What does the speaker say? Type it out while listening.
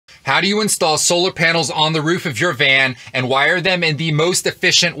How do you install solar panels on the roof of your van and wire them in the most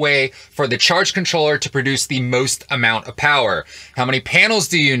efficient way for the charge controller to produce the most amount of power? How many panels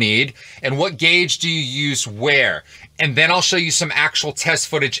do you need and what gauge do you use where? And then I'll show you some actual test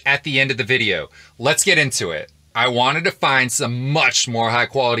footage at the end of the video. Let's get into it. I wanted to find some much more high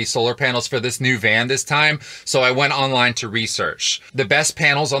quality solar panels for this new van this time, so I went online to research. The best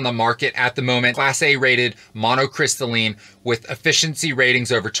panels on the market at the moment, Class A rated monocrystalline with efficiency ratings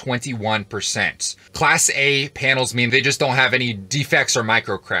over 21%. Class A panels mean they just don't have any defects or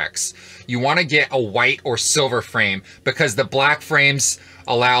micro cracks. You want to get a white or silver frame because the black frames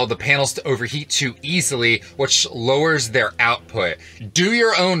allow the panels to overheat too easily, which lowers their output. Do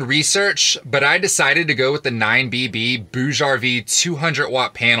your own research, but I decided to go with the 9BB BougeRV 200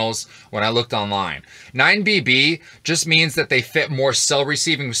 watt panels when I looked online. 9BB just means that they fit more cell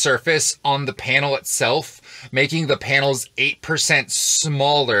receiving surface on the panel itself, making the panels 8%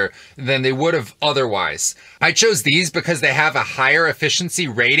 smaller than they would have otherwise. I chose these because they have a higher efficiency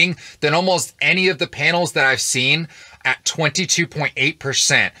rating than almost any of the panels that I've seen at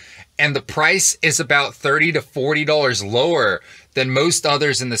 22.8%. And the price is about $30 to $40 lower than most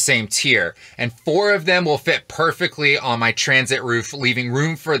others in the same tier. And 4 of them will fit perfectly on my transit roof, leaving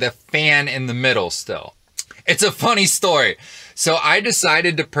room for the fan in the middle still. It's a funny story. So I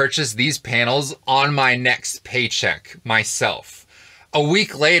decided to purchase these panels on my next paycheck myself. A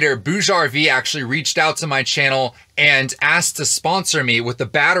week later, BougeRV actually reached out to my channel and asked to sponsor me with the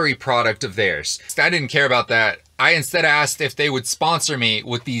battery product of theirs. I didn't care about that. I instead asked if they would sponsor me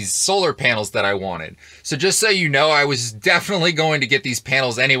with these solar panels that I wanted. So just so you know, I was definitely going to get these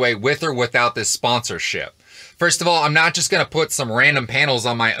panels anyway, with or without this sponsorship. First of all, I'm not just gonna put some random panels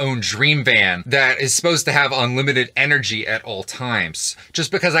on my own dream van that is supposed to have unlimited energy at all times,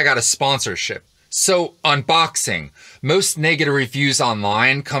 just because I got a sponsorship. So, unboxing. Most negative reviews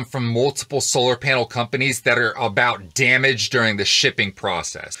online come from multiple solar panel companies that are about damage during the shipping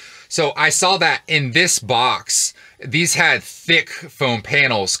process. So I saw that in this box, these had thick foam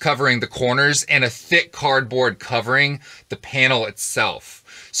panels covering the corners and a thick cardboard covering the panel itself.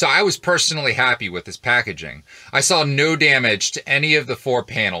 So I was personally happy with this packaging. I saw no damage to any of the 4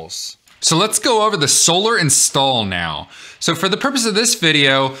 panels. So let's go over the solar install now. So for the purpose of this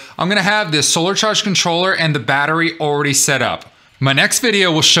video, I'm gonna have the solar charge controller and the battery already set up. My next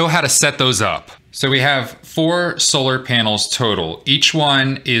video will show how to set those up. So we have 4 solar panels total. Each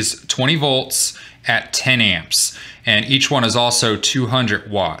one is 20 volts at 10 amps, and each one is also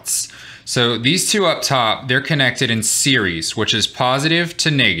 200 watts. So these 2 up top, they're connected in series, which is positive to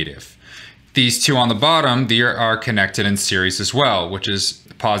negative. These 2 on the bottom, they are connected in series as well, which is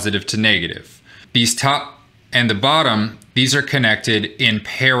positive to negative. These top and the bottom, these are connected in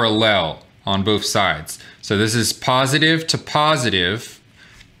parallel on both sides. So this is positive to positive,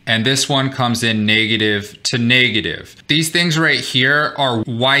 and this one comes in negative to negative. These things right here are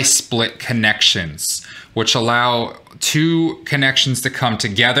Y-split connections, which allow 2 connections to come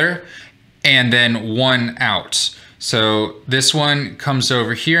together and then 1 out. So this one comes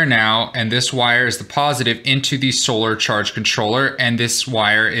over here now, and this wire is the positive into the solar charge controller, and this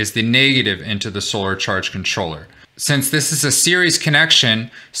wire is the negative into the solar charge controller. Since this is a series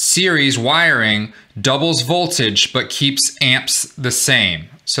connection, series wiring doubles voltage but keeps amps the same.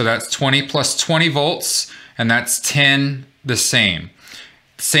 So that's 20 plus 20 volts, and that's 10 the same.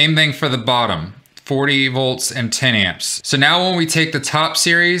 Same thing for the bottom, 40 volts and 10 amps. So now when we take the top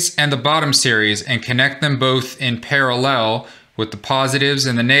series and the bottom series and connect them both in parallel with the positives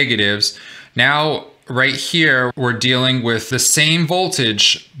and the negatives, now right here we're dealing with the same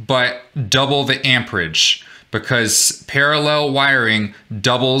voltage but double the amperage, because parallel wiring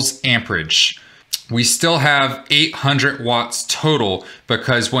doubles amperage. We still have 800 watts total,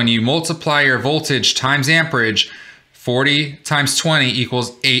 because when you multiply your voltage times amperage, 40 times 20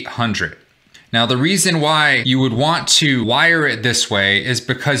 equals 800. Now the reason why you would want to wire it this way is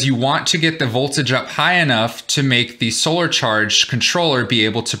because you want to get the voltage up high enough to make the solar charge controller be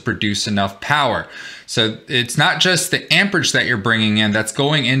able to produce enough power. So it's not just the amperage that you're bringing in that's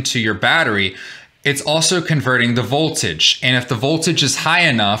going into your battery, it's also converting the voltage. And if the voltage is high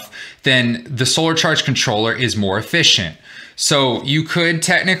enough, then the solar charge controller is more efficient. So you could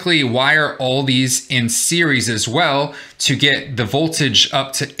technically wire all these in series as well to get the voltage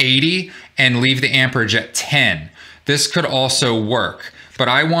up to 80 and leave the amperage at 10. This could also work, but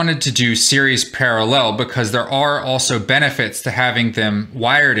I wanted to do series parallel because there are also benefits to having them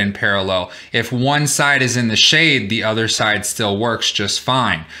wired in parallel. If one side is in the shade, the other side still works just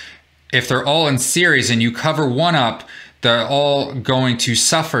fine. If they're all in series and you cover one up, they're all going to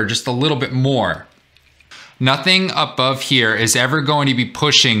suffer just a little bit more. Nothing above here is ever going to be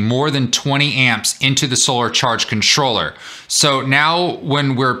pushing more than 20 amps into the solar charge controller. So now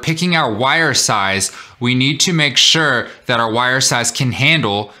when we're picking our wire size, we need to make sure that our wire size can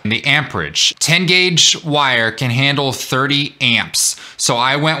handle the amperage. 10 gauge wire can handle 30 amps. So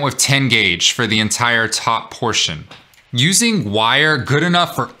I went with 10 gauge for the entire top portion. Using wire good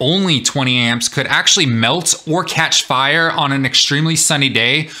enough for only 20 amps could actually melt or catch fire on an extremely sunny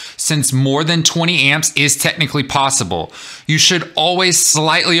day, since more than 20 amps is technically possible. You should always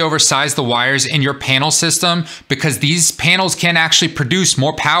slightly oversize the wires in your panel system because these panels can actually produce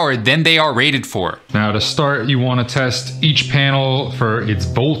more power than they are rated for. Now to start, you want to test each panel for its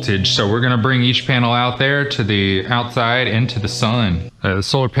voltage. So we're going to bring each panel out there to the outside into the sun. The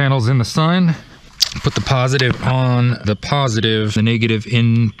solar panel's in the sun. Put the positive on the positive, the negative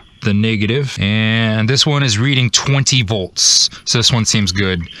in the negative, and this one is reading 20 volts. So this one seems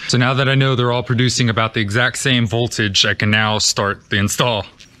good. So now that I know they're all producing about the exact same voltage, I can now start the install.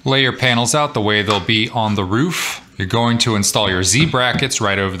 Lay your panels out the way they'll be on the roof. You're going to install your Z brackets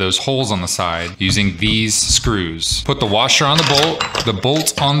right over those holes on the side using these screws. Put the washer on the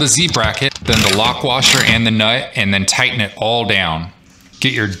bolt on the Z bracket, then the lock washer and the nut, and then tighten it all down.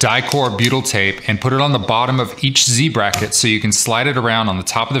 Get your die-core butyl tape and put it on the bottom of each Z bracket so you can slide it around on the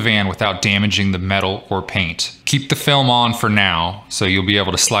top of the van without damaging the metal or paint. Keep the film on for now so you'll be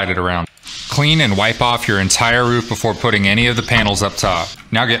able to slide it around. Clean and wipe off your entire roof before putting any of the panels up top.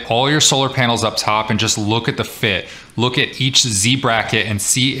 Now get all your solar panels up top and just look at the fit. Look at each Z bracket and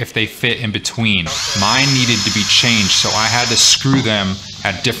see if they fit in between. Mine needed to be changed, so I had to screw them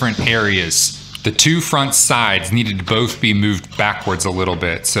at different areas. The two front sides needed to both be moved backwards a little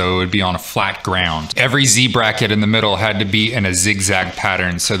bit, so it would be on a flat ground. Every Z bracket in the middle had to be in a zigzag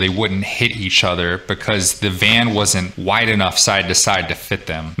pattern so they wouldn't hit each other because the van wasn't wide enough side to side to fit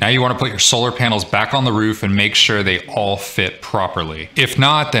them. Now you want to put your solar panels back on the roof and make sure they all fit properly. If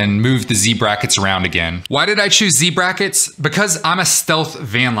not, then move the Z brackets around again. Why did I choose Z brackets? Because I'm a stealth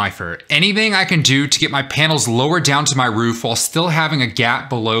van lifer. Anything I can do to get my panels lower down to my roof while still having a gap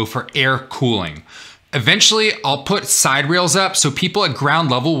below for air cooling. Eventually, I'll put side rails up so people at ground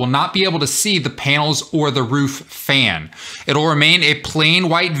level will not be able to see the panels or the roof fan. It'll remain a plain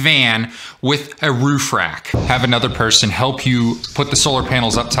white van with a roof rack. Have another person help you put the solar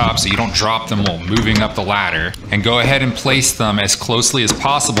panels up top so you don't drop them while moving up the ladder. And go ahead and place them as closely as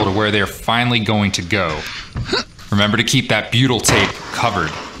possible to where they're finally going to go. Remember to keep that butyl tape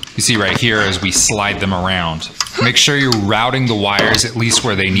covered. You see right here as we slide them around. Make sure you're routing the wires at least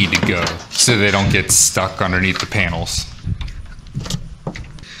where they need to go so they don't get stuck underneath the panels.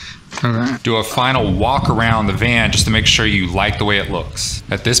 Okay. Do a final walk around the van just to make sure you like the way it looks.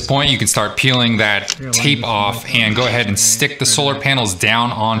 At this point, you can start peeling that tape off and go ahead and stick the solar panels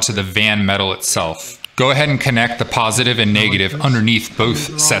down onto the van metal itself. Go ahead and connect the positive and negative underneath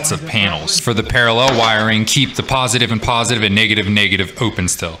both sets of panels. For the parallel wiring, keep the positive and negative open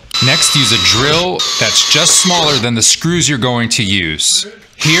still. Next, use a drill that's just smaller than the screws you're going to use.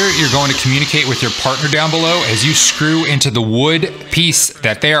 Here, you're going to communicate with your partner down below as you screw into the wood piece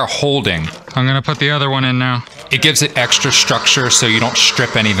that they are holding. I'm gonna put the other one in now. It gives it extra structure so you don't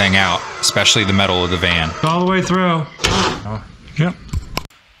strip anything out, especially the metal of the van. All the way through. Oh. Yep.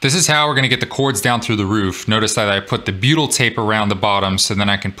 This is how we're gonna get the cords down through the roof. Notice that I put the butyl tape around the bottom so then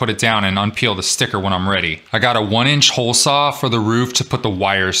I can put it down and unpeel the sticker when I'm ready. I got a 1-inch hole saw for the roof to put the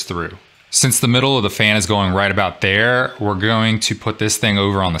wires through. Since the middle of the fan is going right about there, we're going to put this thing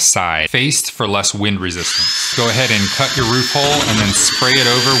over on the side, faced for less wind resistance. Go ahead and cut your roof hole and then spray it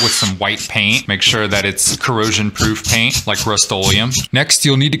over with some white paint. Make sure that it's corrosion-proof paint, like Rust-Oleum. Next,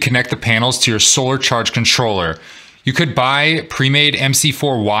 you'll need to connect the panels to your solar charge controller. You could buy pre-made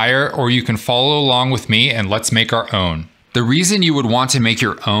MC4 wire, or you can follow along with me and let's make our own. The reason you would want to make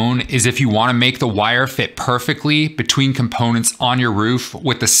your own is if you want to make the wire fit perfectly between components on your roof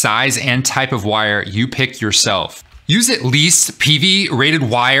with the size and type of wire you pick yourself. Use at least PV rated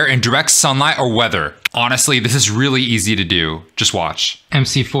wire in direct sunlight or weather. Honestly, this is really easy to do. Just watch.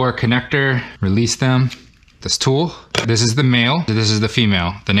 MC4 connector, release them. This tool, this is the male, this is the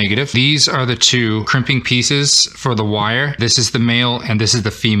female, the negative. These are the two crimping pieces for the wire. This is the male and this is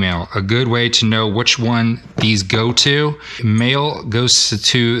the female. A good way to know which one these go to. Male goes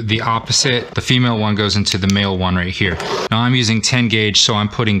to the opposite. The female one goes into the male one right here. Now I'm using 10 gauge, so I'm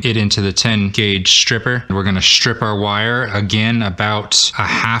putting it into the 10 gauge stripper. We're gonna strip our wire, again, about a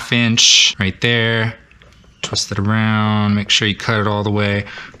 1/2 inch right there. Twist it around, make sure you cut it all the way,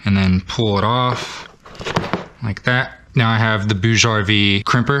 and then pull it off. Like that. Now I have the BougeRV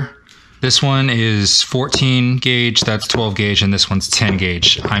crimper. This one is 14 gauge, that's 12 gauge, and this one's 10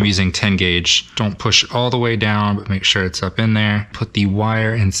 gauge. I'm using 10 gauge. Don't push it all the way down, but make sure it's up in there. Put the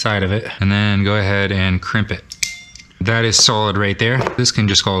wire inside of it, and then go ahead and crimp it. That is solid right there. This can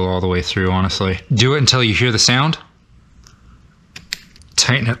just go all the way through, honestly. Do it until you hear the sound.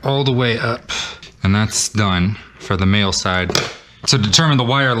 Tighten it all the way up, and that's done for the male side. To determine the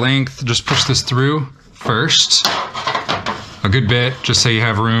wire length, just push this through first. A good bit, just so you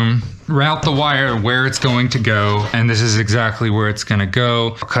have room. Route the wire where it's going to go, and this is exactly where it's gonna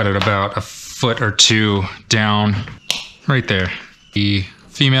go. I'll cut it about a foot or two down, right there. The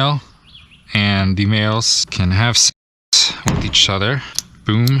female and the males can have sex with each other.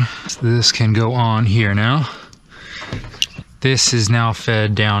 Boom. So this can go on here now. This is now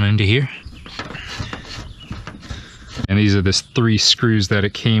fed down into here. And these are the 3 screws that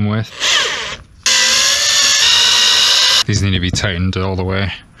it came with. These need to be tightened all the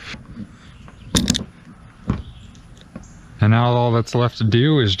way. And now all that's left to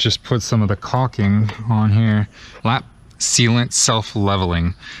do is just put some of the caulking on here. Lap sealant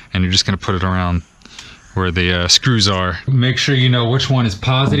self-leveling. And you're just gonna put it around where the screws are. Make sure you know which one is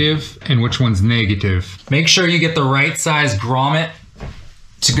positive and which one's negative. Make sure you get the right size grommet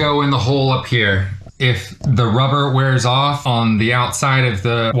to go in the hole up here. If the rubber wears off on the outside of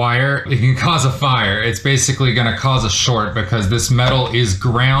the wire, it can cause a fire. It's basically gonna cause a short because this metal is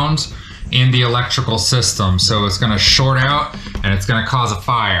ground in the electrical system. So it's gonna short out and it's gonna cause a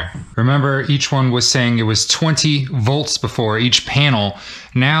fire. Remember, each one was saying it was 20 volts before each panel.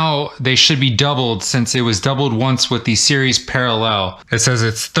 Now they should be doubled since it was doubled once with the series parallel. It says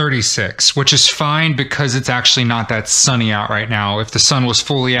it's 36, which is fine because it's actually not that sunny out right now. If the sun was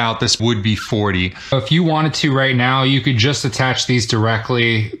fully out, this would be 40. If you wanted to right now, you could just attach these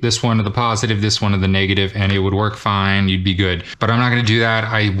directly, this one to the positive, this one to the negative, and it would work fine, you'd be good. But I'm not gonna do that.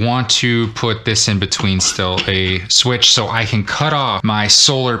 I want to put this in between still, a switch, so I can cut off my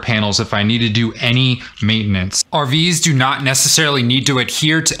solar panels if I need to do any maintenance. RVs do not necessarily need to adhere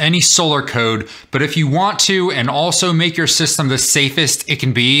to any solar code, but if you want to and also make your system the safest it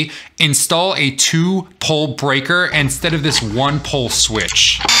can be, install a 2-pole breaker instead of this 1-pole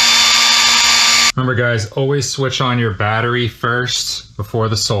switch. Remember guys, always switch on your battery first before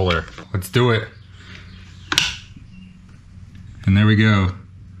the solar. Let's do it. And there we go.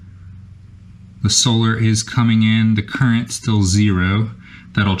 The solar is coming in, the current still 0.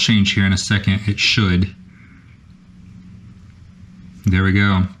 That'll change here in a second, it should. There we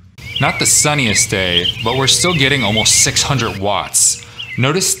go. Not the sunniest day, but we're still getting almost 600 watts.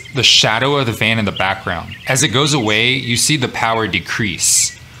 Notice the shadow of the van in the background. As it goes away, you see the power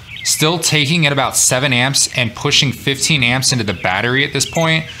decrease. Still taking at about 7 amps and pushing 15 amps into the battery at this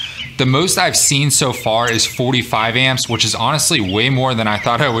point. The most I've seen so far is 45 amps, which is honestly way more than I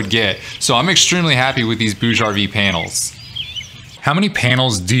thought I would get. So I'm extremely happy with these BougeRV panels. How many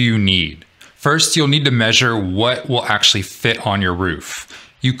panels do you need? First, you'll need to measure what will actually fit on your roof.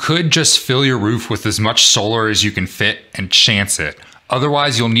 You could just fill your roof with as much solar as you can fit and chance it.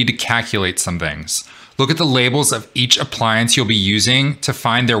 Otherwise, you'll need to calculate some things. Look at the labels of each appliance you'll be using to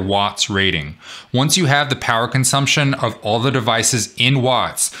find their watts rating. Once you have the power consumption of all the devices in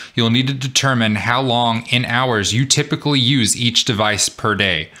watts, you'll need to determine how long in hours you typically use each device per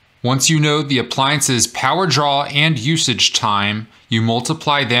day. Once you know the appliance's power draw and usage time, you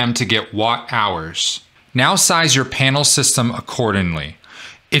multiply them to get watt hours. Now size your panel system accordingly.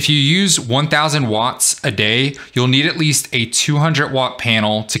 If you use 1000 watts a day, you'll need at least a 200 watt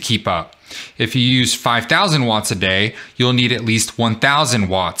panel to keep up. If you use 5000 watts a day, you'll need at least 1000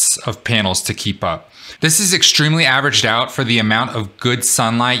 watts of panels to keep up. This is extremely averaged out for the amount of good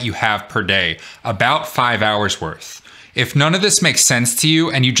sunlight you have per day, about 5 hours worth. If none of this makes sense to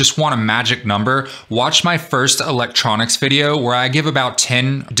you and you just want a magic number, watch my first electronics video where I give about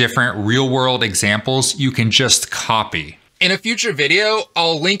 10 different real-world examples you can just copy. In a future video,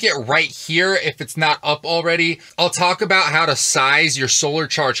 I'll link it right here if it's not up already. I'll talk about how to size your solar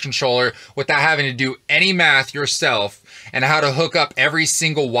charge controller without having to do any math yourself, and how to hook up every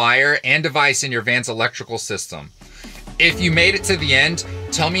single wire and device in your van's electrical system. If you made it to the end,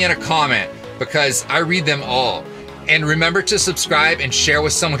 tell me in a comment because I read them all. And remember to subscribe and share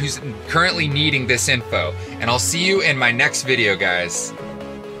with someone who's currently needing this info. And I'll see you in my next video, guys.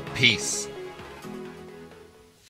 Peace.